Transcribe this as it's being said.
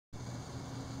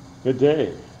Good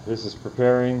day. This is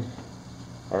preparing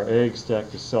our egg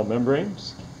stacked with cell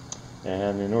membranes,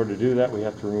 and in order to do that we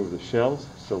have to remove the shells.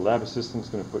 So lab assistant is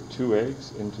going to put 2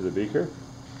 eggs into the beaker.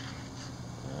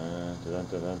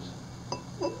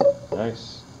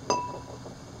 Nice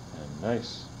and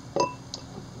nice.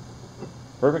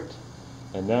 Perfect.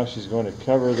 And now she's going to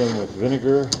cover them with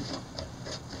vinegar,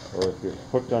 or if you're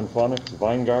hooked on phonics,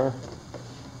 Vinegar.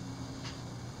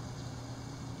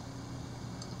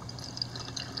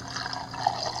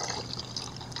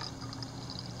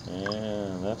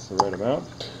 And that's the right amount.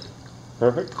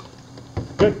 Perfect.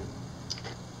 Good.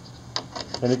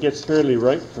 And it gets fairly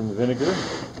ripe from the vinegar,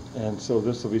 and so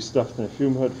this will be stuffed in a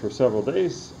fume hood for several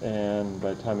days, and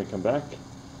by the time we come back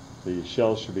the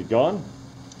shells should be gone.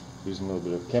 Using a little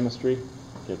bit of chemistry,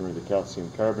 getting rid of the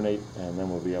calcium carbonate, and then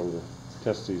we'll be able to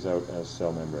test these out as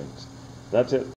cell membranes. That's it.